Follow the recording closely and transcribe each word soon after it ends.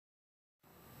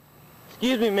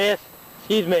Excuse me, miss.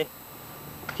 Excuse me.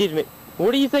 Excuse me.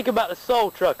 What do you think about the Soul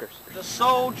Truckers? The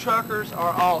Soul Truckers are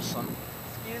awesome.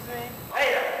 Excuse me?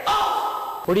 Hey,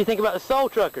 oh! What do you think about the Soul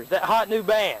Truckers, that hot new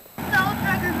band? Soul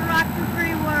Truckers rock the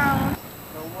free world.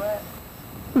 The what?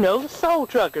 No, the Soul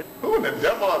Truckers. Who in the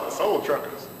devil are the Soul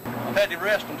Truckers? I've had to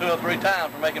arrest them 2 or 3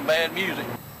 times for making bad music.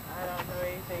 I don't know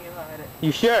anything about it.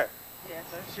 You sure? Yes,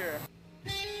 I'm sure.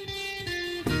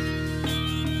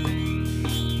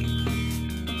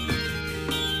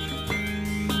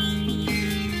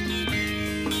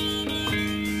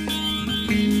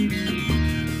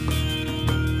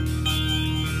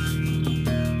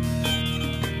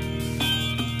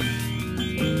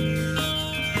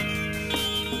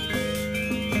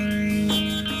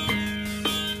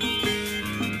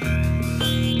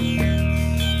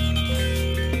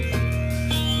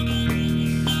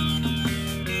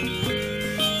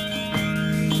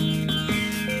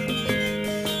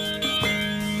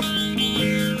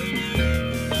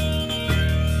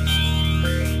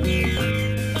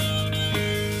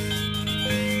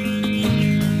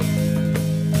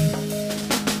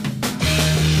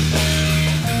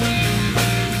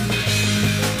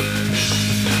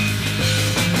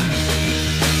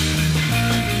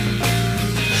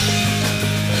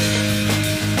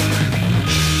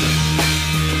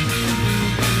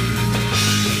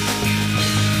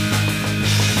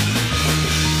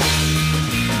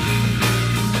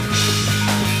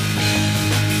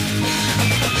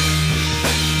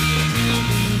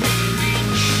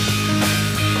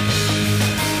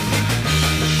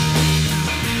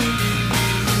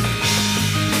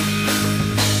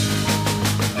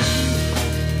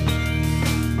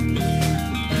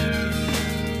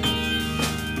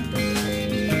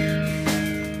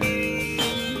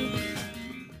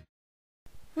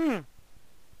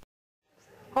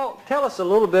 Tell us a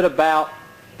little bit about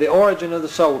the origin of the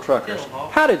Soul Truckers.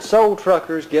 How did Soul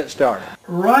Truckers get started?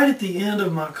 Right at the end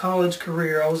of my college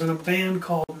career, I was in a band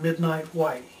called Midnight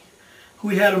Whitey.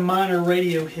 We had a minor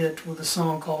radio hit with a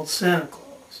song called Santa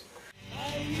Claus.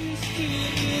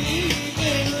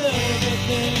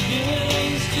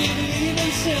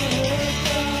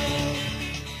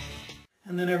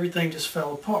 And then everything just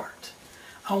fell apart.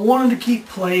 I wanted to keep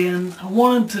playing. I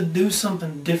wanted to do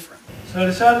something different. So I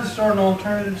decided to start an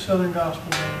alternative Southern gospel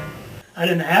band. I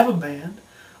didn't have a band,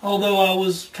 although I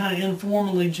was kind of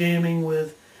informally jamming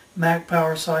with Mac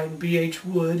Powersight and B.H.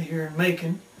 Wood here in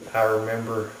Macon. I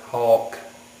remember Hawk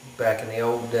back in the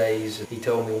old days. He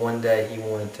told me one day he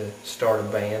wanted to start a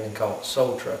band and call it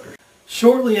Soul Truckers.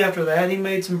 Shortly after that, he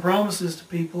made some promises to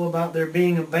people about there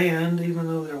being a band, even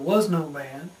though there was no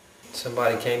band.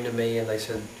 Somebody came to me and they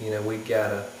said, you know, we've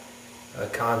got a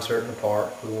concert in the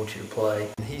park, we want you to play.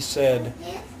 He said,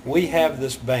 we have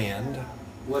this band,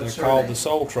 they're called the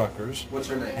Soul Truckers, What's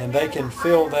her name? and they can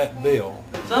fill that bill.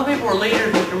 Some people are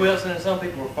leaders, Mr. Wilson, and some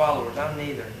people are followers. I'm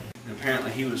neither.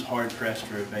 Apparently he was hard-pressed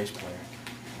for a bass player,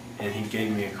 and he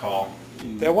gave me a call.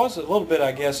 There was a little bit,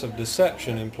 I guess, of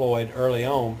deception employed early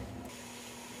on.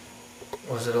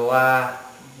 Was it a lie?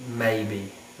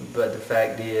 Maybe. But the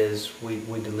fact is, we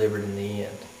delivered in the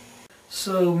end.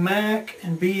 So Mac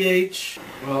and B.H.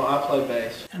 Well, I play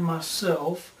bass. and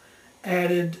myself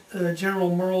added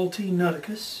General Merle T.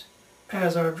 Nutticus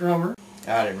as our drummer.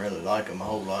 I didn't really like him a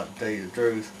whole lot, to tell you the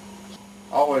truth.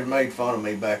 Always made fun of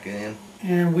me back then.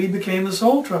 And we became the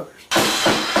Soul Truckers.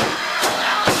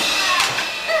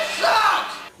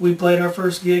 We played our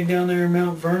first gig down there in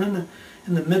Mount Vernon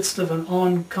in the midst of an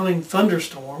oncoming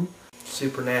thunderstorm.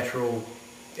 Supernatural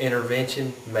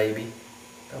intervention, maybe.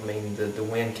 I mean, the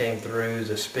wind came through,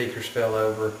 the speakers fell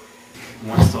over.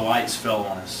 Once the lights fell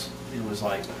on us, it was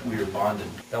like we were bonded.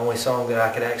 The only song that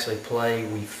I could actually play,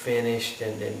 we finished,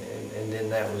 and then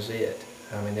that was it.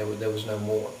 I mean, there was no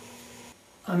more.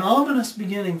 An ominous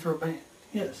beginning for a band,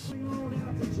 yes.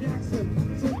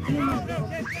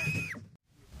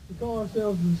 We call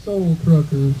ourselves the Soul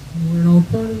Truckers. We're an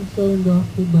alternative Southern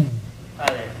gospel band.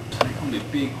 Hi there. It's gonna be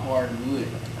big hardwood.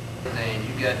 And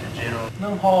you got the General.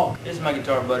 No Hawk. This is my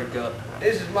guitar, Buttercup.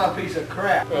 This is my piece of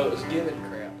crap. Well, let's give it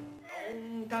crap.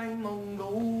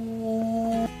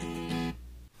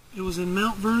 It was in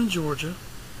Mount Vernon, Georgia,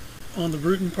 on the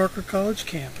Bruton Parker College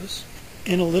campus,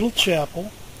 in a little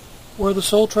chapel, where the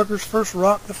Soul Truckers first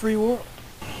rocked the free world.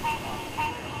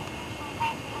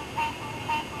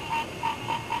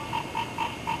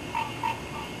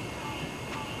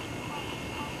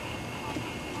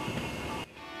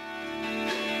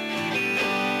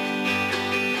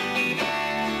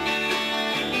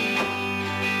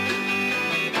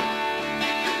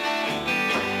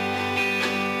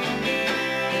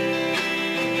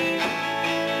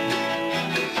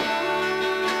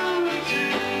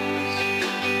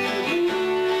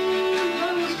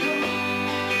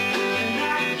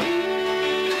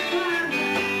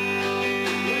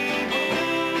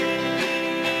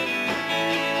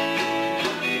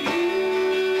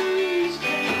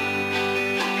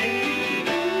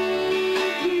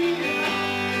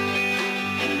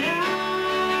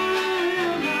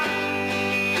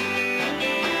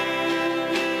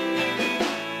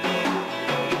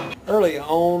 early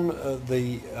on,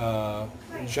 the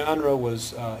genre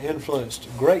was influenced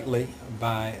greatly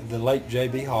by the late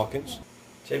J.B. Hawkins.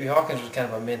 J.B. Hawkins was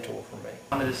kind of a mentor for me.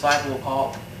 I'm a disciple of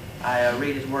Hawk. I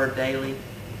read his word daily,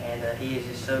 and he has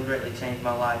just so greatly changed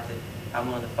my life that I'm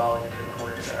willing to follow him to the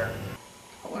corner of the earth.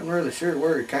 I wasn't really sure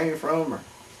where he came from or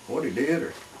what he did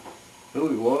or who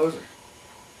he was or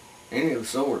any of the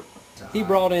sort. He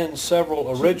brought in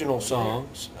several original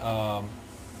songs.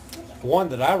 One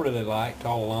that I really liked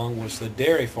all along was the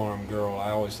Dairy Farm Girl. I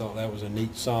always thought that was a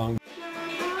neat song.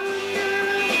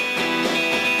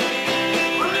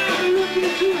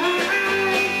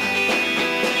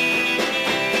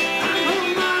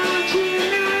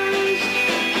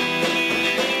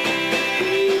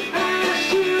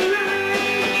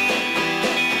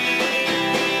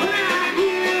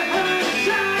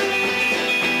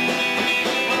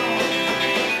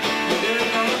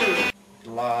 A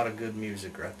lot of good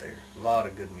music right there. A lot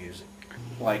of good music.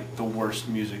 Like the worst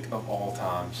music of all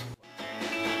times.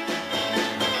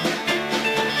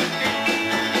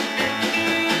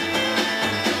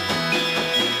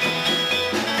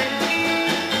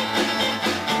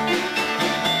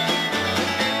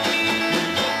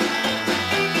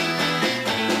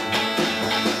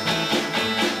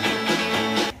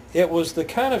 It was the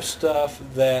kind of stuff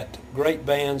that great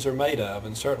bands are made of,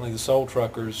 and certainly the Soul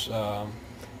Truckers,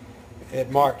 it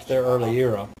marked their early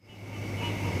era.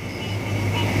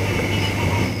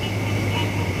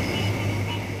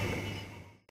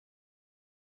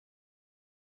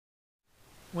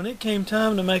 When it came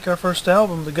time to make our first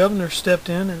album, the governor stepped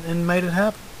in and made it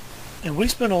happen. And we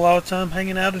spent a lot of time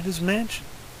hanging out at his mansion.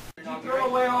 Throw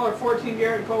away all our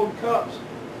 14-gallon cold cups.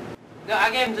 No,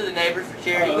 I gave them to the neighbors for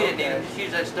charity. We didn't need them. Just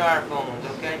use those styrofoam ones,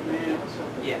 okay?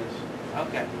 Yeah.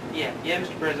 Okay. Yeah,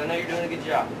 Mr. President, I know you're doing a good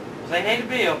job. Say hey to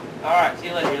Bill. All right, see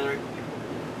you later, Hillary.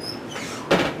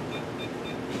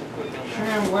 Sure,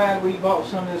 I'm glad we bought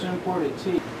some of this imported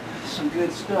tea. Some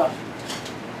good stuff.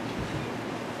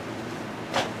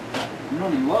 I'm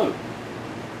running low.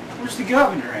 Where's the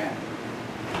governor at?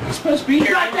 He's supposed to be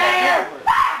here. Right there!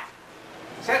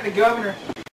 Is that the governor?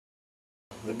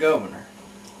 The governor.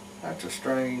 That's a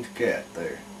strange cat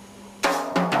there.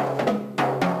 I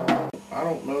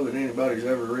don't know that anybody's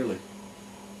ever really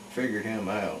figured him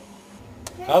out.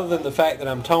 Other than the fact that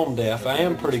I'm tone deaf, I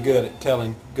am pretty good at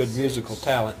telling good musical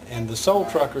talent, and the Soul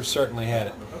Truckers certainly had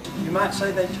it. You might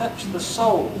say they touched the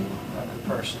soul of the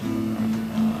person.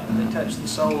 They touch the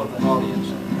soul of the audience,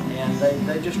 and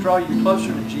they just draw you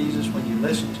closer to Jesus when you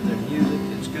listen to their music.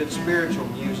 It's good spiritual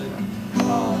music.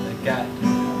 They've got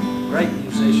great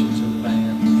musicians in the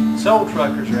band. Soul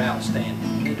Truckers are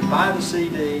outstanding. You need to buy the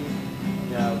CD.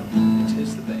 You know,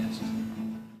 it's the best.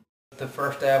 The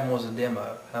first album was a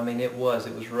demo. I mean, it was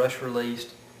rush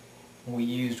released. We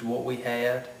used what we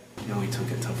had. And we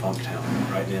took it to Funktown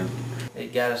right then.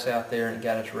 It got us out there and it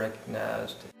got us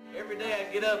recognized. Every day I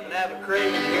get up and I have a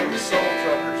craving to hear the Soul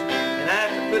Truckers, and I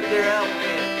have to put their album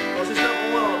in. Of course, it's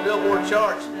 #1 on the Billboard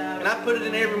charts, and I put it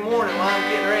in every morning while I'm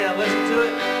getting ready. I listen to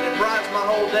it, and it brightens my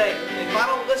whole day. And if I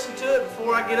don't listen to it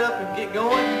before I get up and get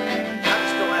going, I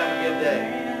just don't have a good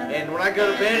day. And when I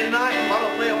go to bed at night, if I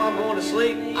don't play it while I'm going to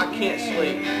sleep, I can't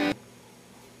sleep.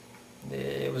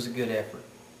 It was a good effort.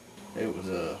 It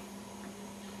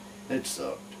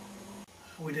sucked.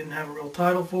 We didn't have a real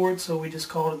title for it, so we just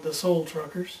called it the Soul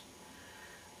Truckers.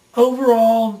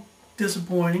 Overall,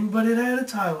 disappointing, but it had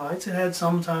its highlights. It had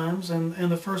Sometimes and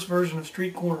the first version of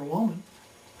Street Corner Woman.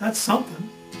 That's something.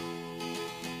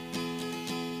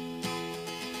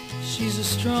 She's a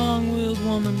strong-willed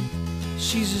woman.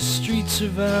 She's a street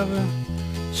survivor.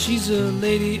 She's a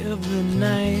lady of the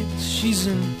night. She's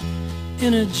an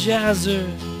energizer.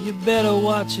 You better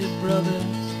watch it, brother.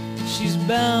 She's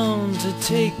bound to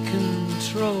take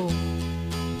control.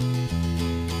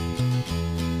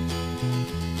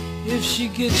 If she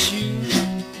gets you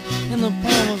in the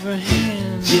palm of her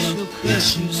hand, she'll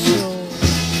crush your soul.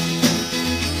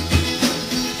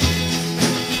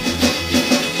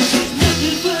 She's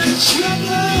nothing but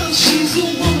trouble. She's a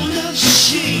woman of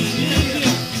shame.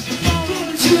 If you fall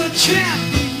into a trap,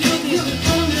 you're the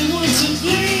only one to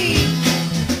blame.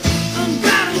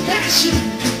 Unbridled passion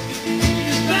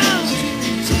is bound to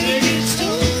take its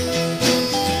toll.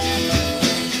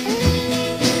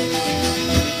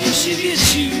 If she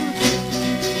gets you in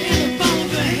the palm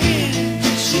of her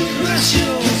hand, she'll crush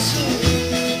your soul.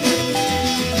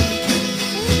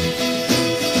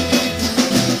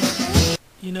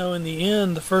 You know, in the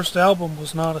end, the first album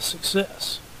was not a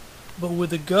success. But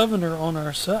with the governor on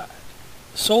our side,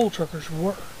 the Soul Truckers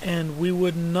were. And we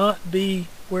would not be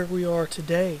where we are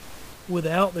today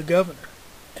without the governor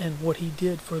and what he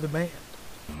did for the band.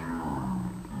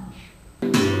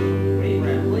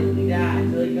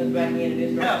 in and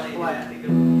just That's flat.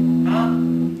 Huh?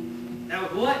 That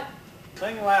was what?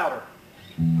 Sing louder.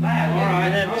 Loud. All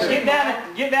right.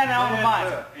 Get down there on the mic.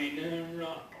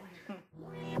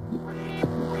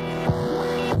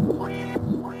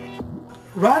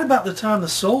 Right about the time the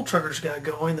Soul Truckers got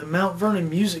going, the Mount Vernon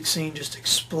music scene just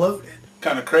exploded.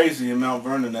 Kind of crazy in Mount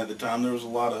Vernon at the time. There was a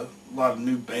lot of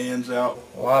new bands out.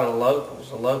 A lot of locals.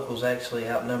 The locals actually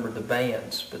outnumbered the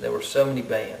bands, but there were so many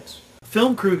bands.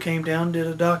 Film crew came down and did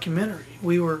a documentary.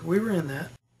 We were in that.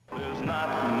 There's not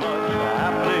much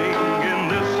happening in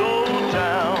this old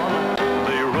town.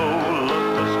 They roll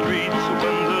up the streets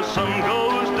when the sun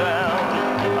goes down.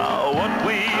 What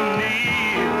we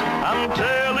need, I'm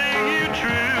telling you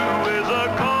true, is a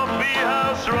coffee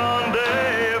house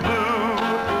rendezvous.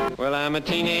 Well, I'm a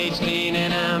teenage teen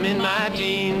and I'm in my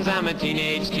teens. I'm a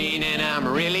teenage teen and I'm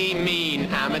really mean.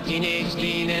 I'm a teenage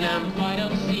teen and I'm quite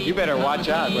obscene. You better watch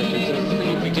out,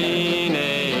 Richardson.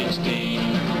 Teenage teen.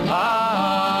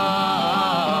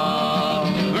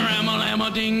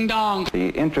 Ding dong. The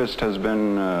interest has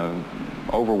been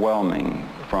overwhelming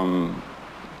from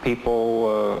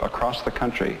people across the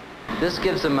country. This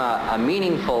gives them a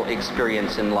meaningful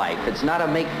experience in life. It's not a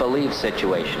make-believe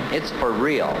situation. It's for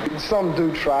real. Some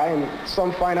do try, and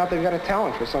some find out they've got a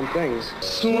talent for some things.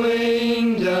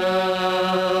 Swing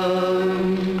down,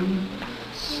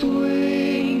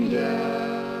 swing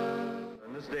down.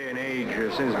 In this day and age, there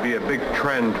seems to be a big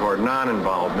trend toward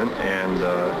non-involvement, and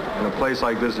in a place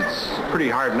like this, it's pretty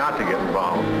hard not to get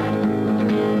involved.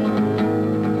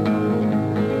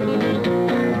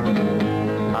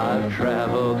 I've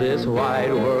traveled this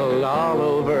wide world all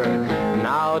over,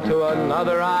 now to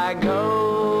another I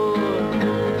go.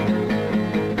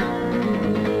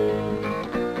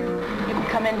 You can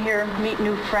come in here, meet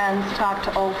new friends, talk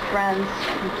to old friends,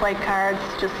 and play cards,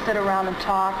 just sit around and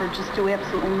talk, or just do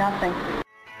absolutely nothing.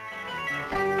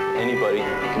 Anybody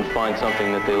can find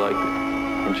something that they like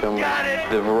in Chumley.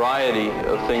 The variety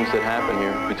of things that happen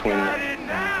here between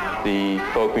the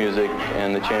folk music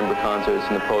and the chamber concerts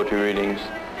and the poetry readings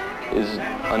is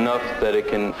enough that it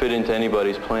can fit into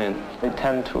anybody's plan. They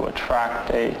tend to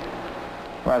attract a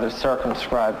rather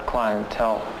circumscribed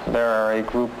clientele. There are a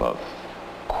group of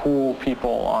cool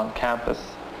people on campus.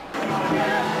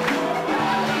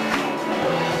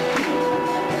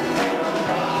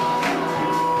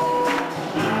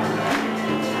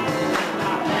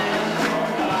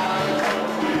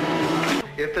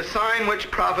 If the sign which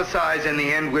prophesies and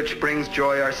the end which brings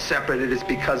joy are separate, it is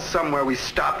because somewhere we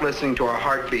stopped listening to our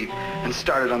heartbeat and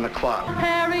started on the clock.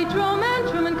 Harry Drum and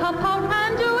Truman Cup out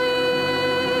and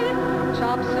Dewey,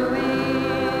 chop suey.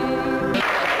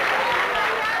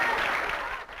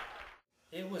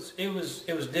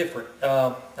 It was different.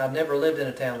 I've never lived in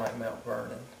a town like Mount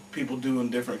Vernon. People doing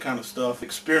different kind of stuff,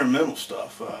 experimental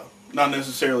stuff, not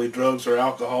necessarily drugs or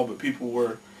alcohol, but people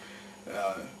were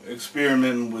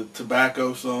experimenting with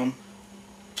tobacco some.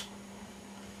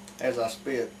 As I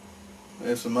spit.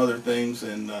 And some other things.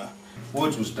 And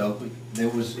Woods was dope.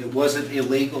 It wasn't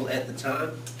illegal at the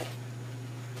time,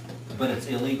 but it's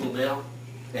illegal now.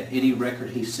 And any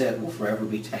record he set will forever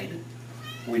be tainted.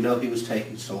 We know he was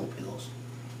taking soul pills.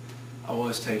 I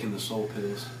was taking the soul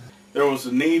pills. There was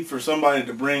a need for somebody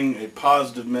to bring a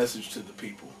positive message to the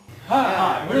people.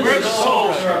 Hi, we're the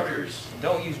Soul Truckers.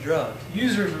 Don't use drugs.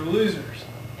 Users are losers.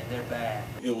 And they're bad.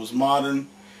 It was modern,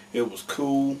 it was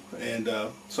cool, and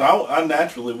so I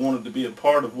naturally wanted to be a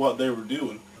part of what they were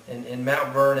doing. In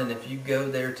Mount Vernon, if you go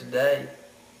there today,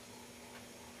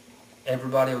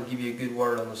 everybody will give you a good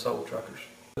word on the Soul Truckers.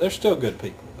 They're still good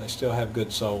people. They still have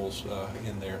good souls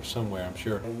in there somewhere, I'm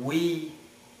sure. We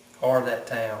are that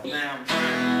town. Now.